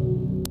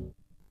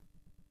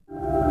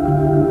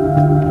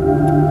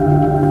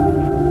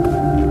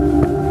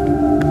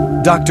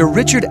 Dr.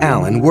 Richard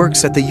Allen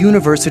works at the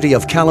University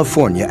of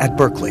California at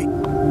Berkeley,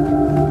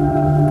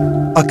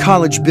 a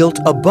college built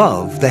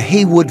above the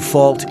Haywood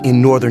Fault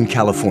in Northern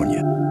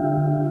California.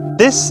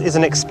 This is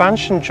an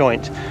expansion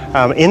joint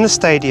in the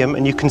stadium,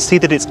 and you can see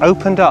that it's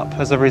opened up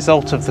as a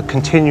result of the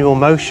continual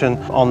motion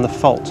on the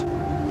fault.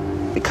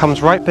 It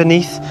comes right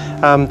beneath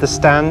the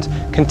stand,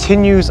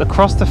 continues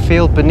across the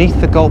field, beneath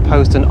the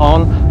goalpost, and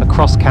on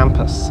across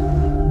campus.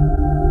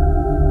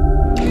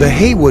 The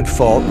Haywood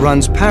Fault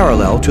runs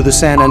parallel to the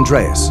San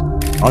Andreas,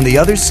 on the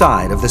other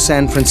side of the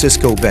San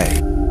Francisco Bay.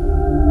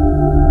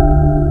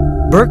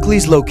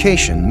 Berkeley's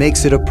location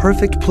makes it a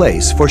perfect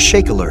place for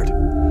Shake Alert,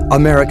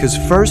 America's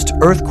first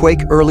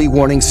earthquake early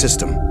warning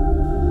system.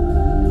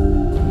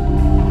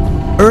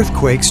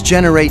 Earthquakes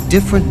generate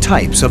different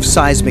types of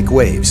seismic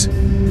waves,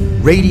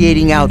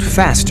 radiating out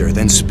faster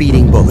than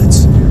speeding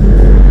bullets,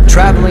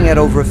 traveling at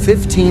over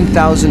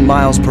 15,000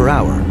 miles per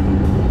hour.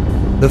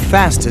 The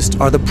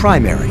fastest are the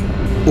primary,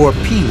 or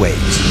P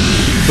waves,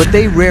 but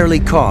they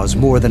rarely cause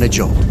more than a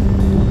jolt.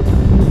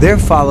 They're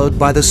followed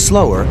by the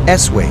slower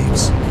S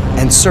waves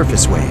and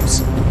surface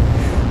waves.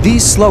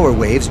 These slower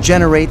waves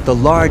generate the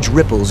large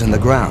ripples in the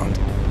ground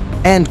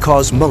and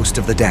cause most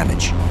of the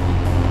damage.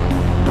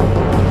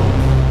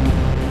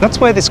 That's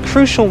where this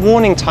crucial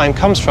warning time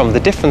comes from, the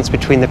difference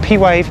between the P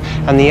wave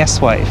and the S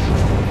wave.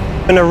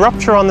 In a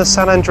rupture on the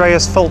San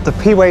Andreas Fault, the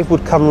P wave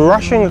would come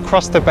rushing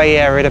across the Bay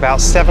Area at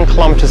about 7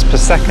 kilometers per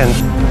second.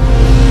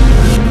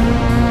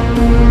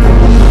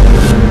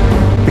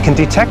 We can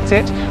detect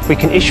it, we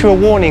can issue a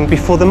warning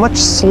before the much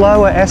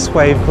slower S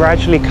wave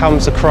gradually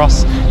comes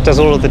across, does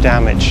all of the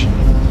damage.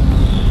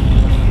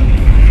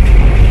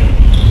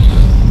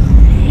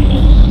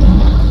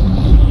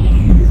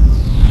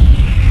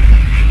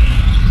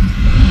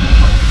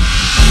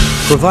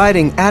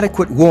 Providing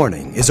adequate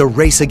warning is a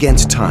race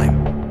against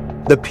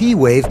time. The P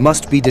wave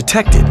must be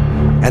detected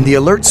and the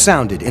alert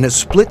sounded in a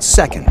split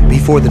second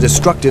before the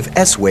destructive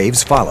S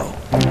waves follow.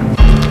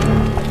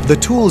 The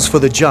tools for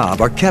the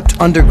job are kept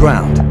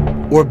underground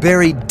or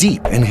buried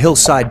deep in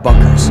hillside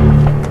bunkers.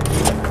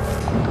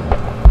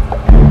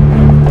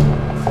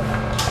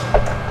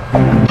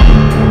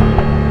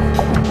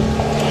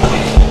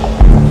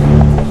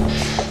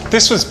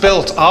 This was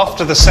built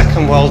after the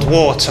Second World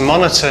War to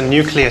monitor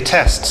nuclear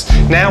tests.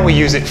 Now we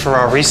use it for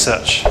our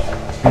research.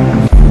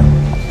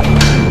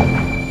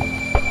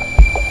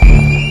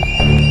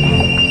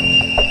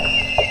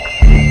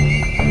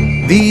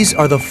 These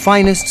are the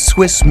finest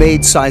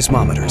Swiss-made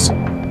seismometers.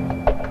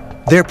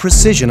 Their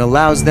precision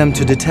allows them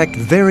to detect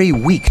very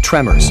weak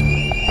tremors,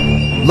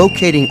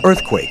 locating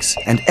earthquakes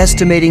and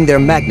estimating their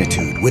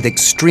magnitude with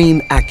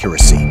extreme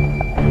accuracy.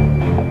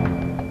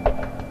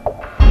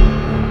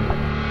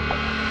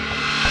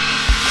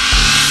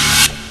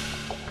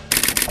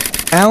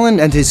 Allen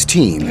and his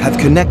team have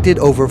connected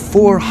over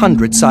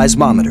 400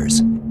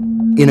 seismometers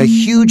in a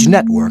huge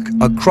network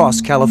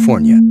across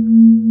California.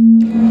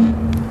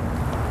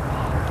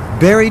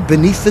 Buried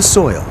beneath the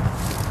soil,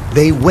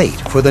 they wait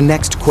for the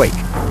next quake.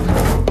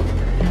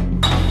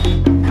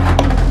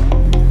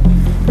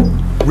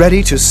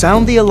 Ready to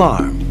sound the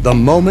alarm the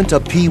moment a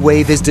P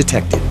wave is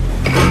detected.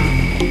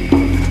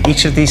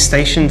 Each of these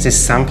stations is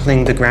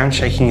sampling the ground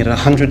shaking at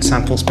 100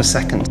 samples per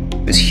second.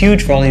 It's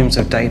huge volumes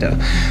of data,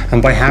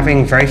 and by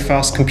having very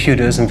fast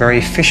computers and very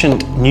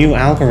efficient new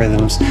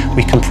algorithms,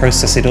 we can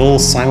process it all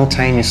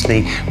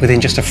simultaneously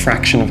within just a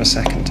fraction of a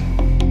second.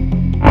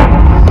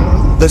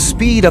 The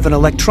speed of an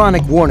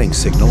electronic warning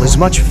signal is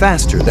much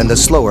faster than the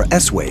slower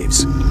S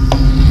waves,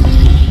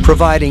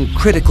 providing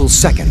critical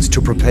seconds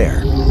to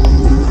prepare.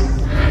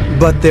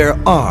 But there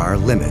are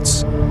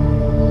limits.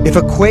 If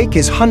a quake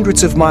is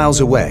hundreds of miles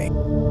away,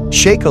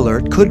 Shake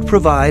Alert could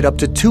provide up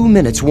to 2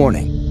 minutes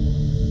warning.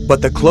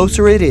 But the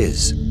closer it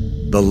is,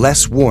 the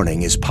less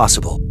warning is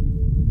possible.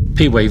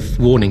 P-wave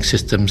warning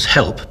systems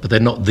help, but they're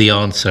not the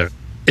answer.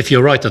 If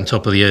you're right on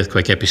top of the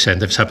earthquake epicenter,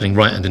 if it's happening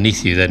right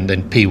underneath you,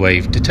 then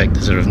P-wave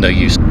detectors are of no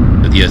use.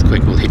 The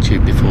earthquake will hit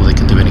you before they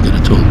can do any good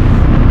at all.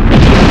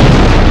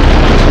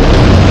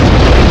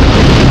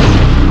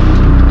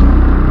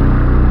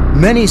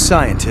 Many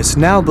scientists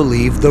now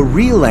believe the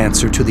real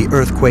answer to the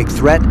earthquake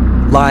threat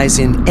lies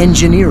in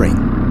engineering,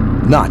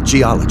 not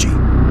geology.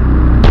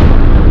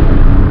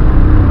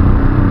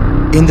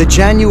 In the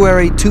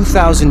January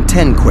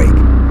 2010 quake,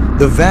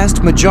 the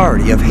vast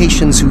majority of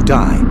Haitians who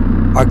die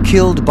are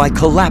killed by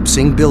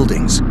collapsing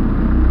buildings.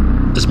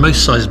 As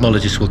most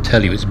seismologists will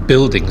tell you, it's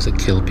buildings that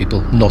kill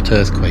people, not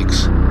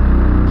earthquakes.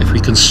 If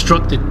we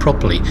construct it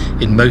properly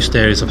in most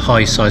areas of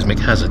high seismic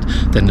hazard,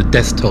 then the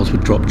death tolls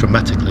would drop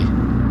dramatically.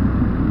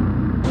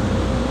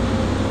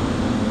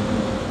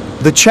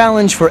 The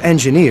challenge for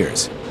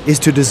engineers is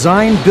to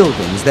design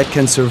buildings that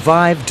can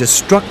survive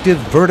destructive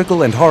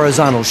vertical and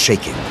horizontal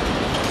shaking.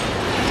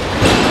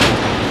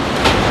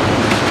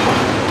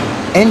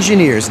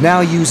 Engineers now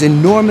use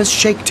enormous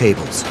shake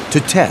tables to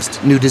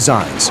test new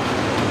designs.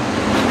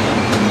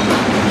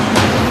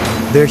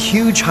 Their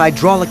huge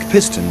hydraulic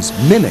pistons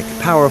mimic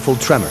powerful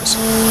tremors.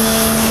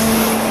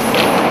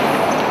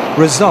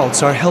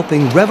 results are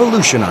helping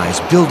revolutionize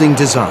building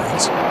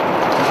designs.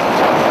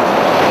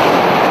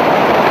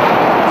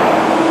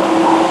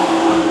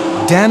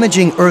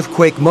 Damaging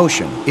earthquake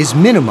motion is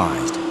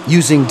minimized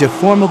using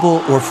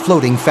deformable or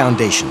floating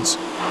foundations,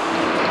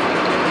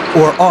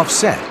 or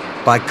offset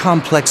by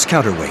complex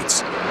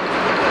counterweights.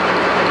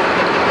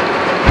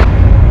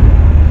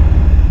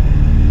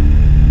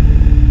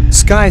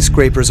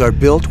 Skyscrapers are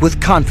built with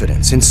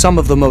confidence in some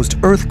of the most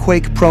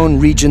earthquake-prone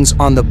regions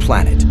on the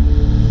planet.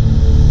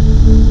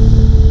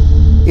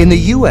 In the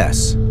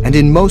US and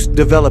in most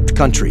developed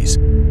countries,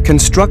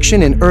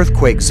 construction in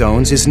earthquake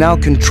zones is now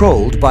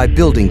controlled by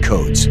building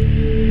codes.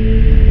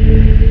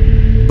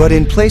 But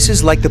in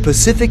places like the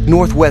Pacific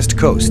Northwest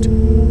coast,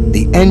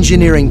 the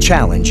engineering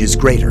challenge is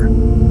greater.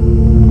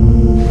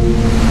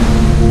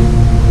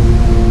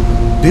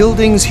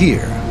 Buildings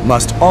here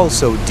must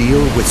also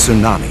deal with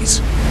tsunamis.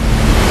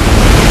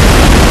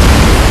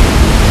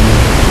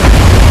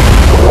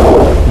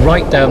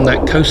 Right down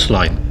that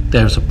coastline,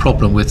 there's a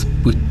problem with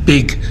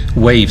big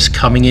waves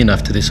coming in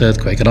after this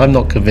earthquake, and I'm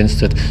not convinced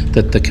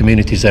that the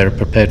communities there are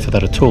prepared for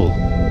that at all.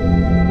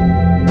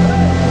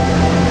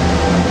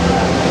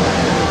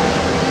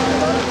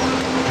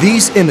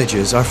 These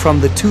images are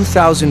from the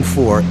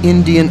 2004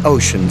 Indian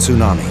Ocean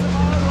tsunami.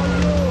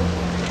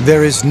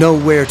 There is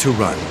nowhere to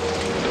run.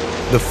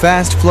 The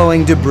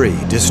fast-flowing debris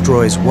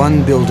destroys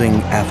one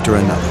building after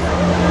another.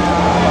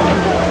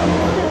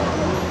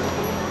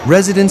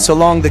 Residents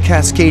along the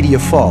Cascadia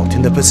Fault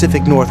in the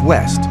Pacific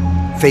Northwest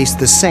face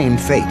the same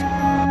fate.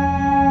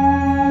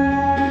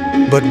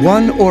 But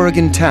one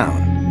Oregon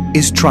town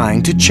is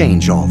trying to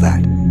change all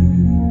that.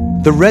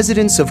 The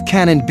residents of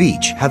Cannon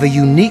Beach have a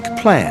unique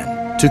plan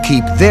to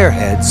keep their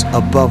heads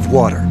above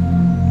water.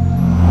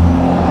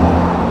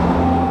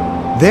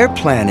 They're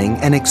planning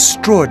an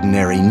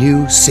extraordinary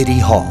new city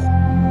hall.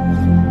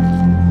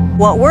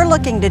 What we're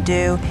looking to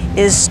do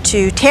is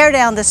to tear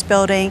down this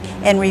building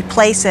and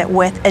replace it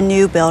with a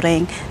new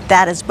building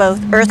that is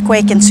both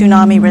earthquake and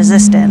tsunami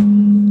resistant.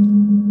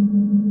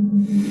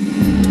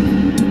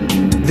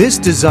 This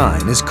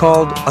design is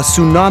called a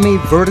tsunami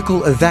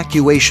vertical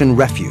evacuation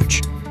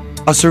refuge,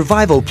 a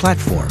survival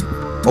platform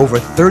over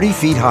 30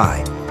 feet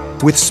high,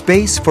 with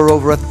space for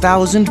over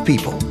 1,000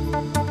 people,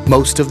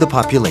 most of the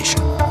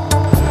population.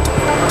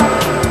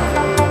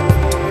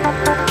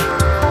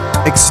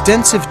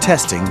 Extensive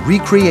testing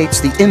recreates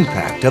the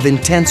impact of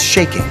intense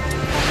shaking,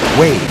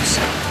 waves,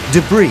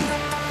 debris,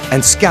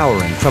 and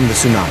scouring from the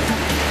tsunami,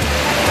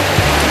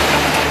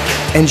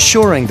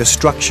 ensuring the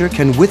structure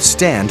can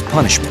withstand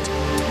punishment.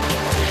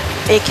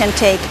 It can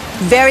take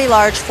very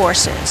large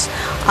forces,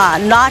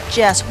 not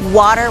just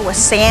water with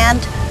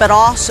sand, but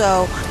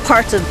also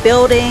parts of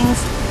buildings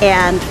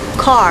and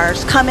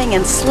cars coming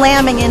and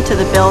slamming into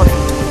the building.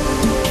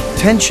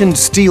 Tensioned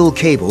steel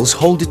cables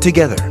hold it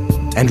together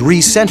and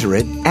recenter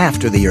it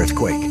after the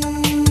earthquake.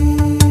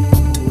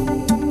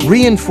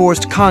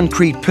 Reinforced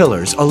concrete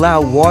pillars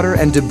allow water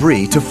and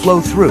debris to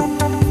flow through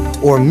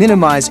or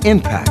minimize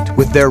impact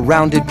with their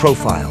rounded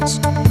profiles.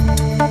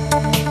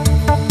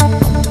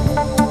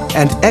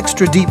 And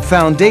extra deep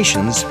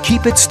foundations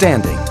keep it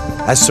standing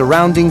as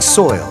surrounding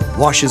soil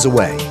washes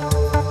away.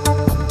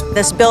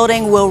 This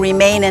building will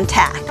remain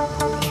intact.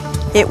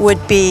 It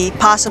would be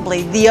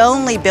possibly the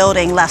only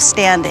building left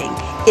standing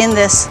in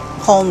this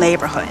whole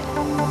neighborhood.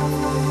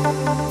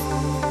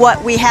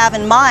 What we have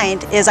in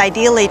mind is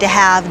ideally to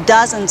have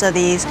dozens of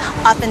these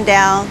up and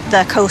down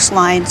the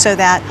coastline so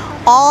that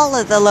all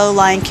of the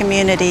low-lying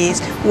communities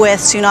with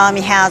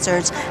tsunami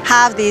hazards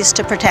have these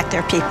to protect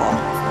their people.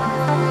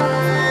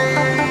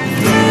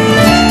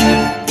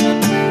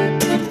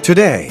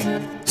 Today,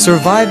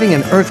 surviving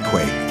an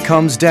earthquake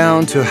comes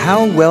down to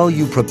how well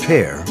you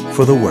prepare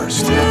for the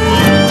worst.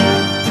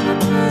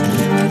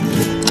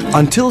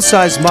 Until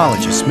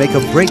seismologists make a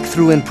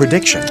breakthrough in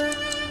prediction,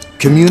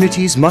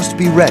 communities must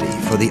be ready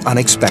for the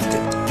unexpected.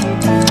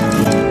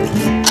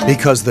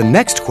 Because the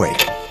next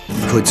quake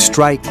could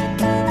strike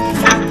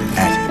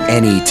at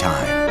any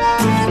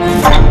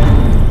time.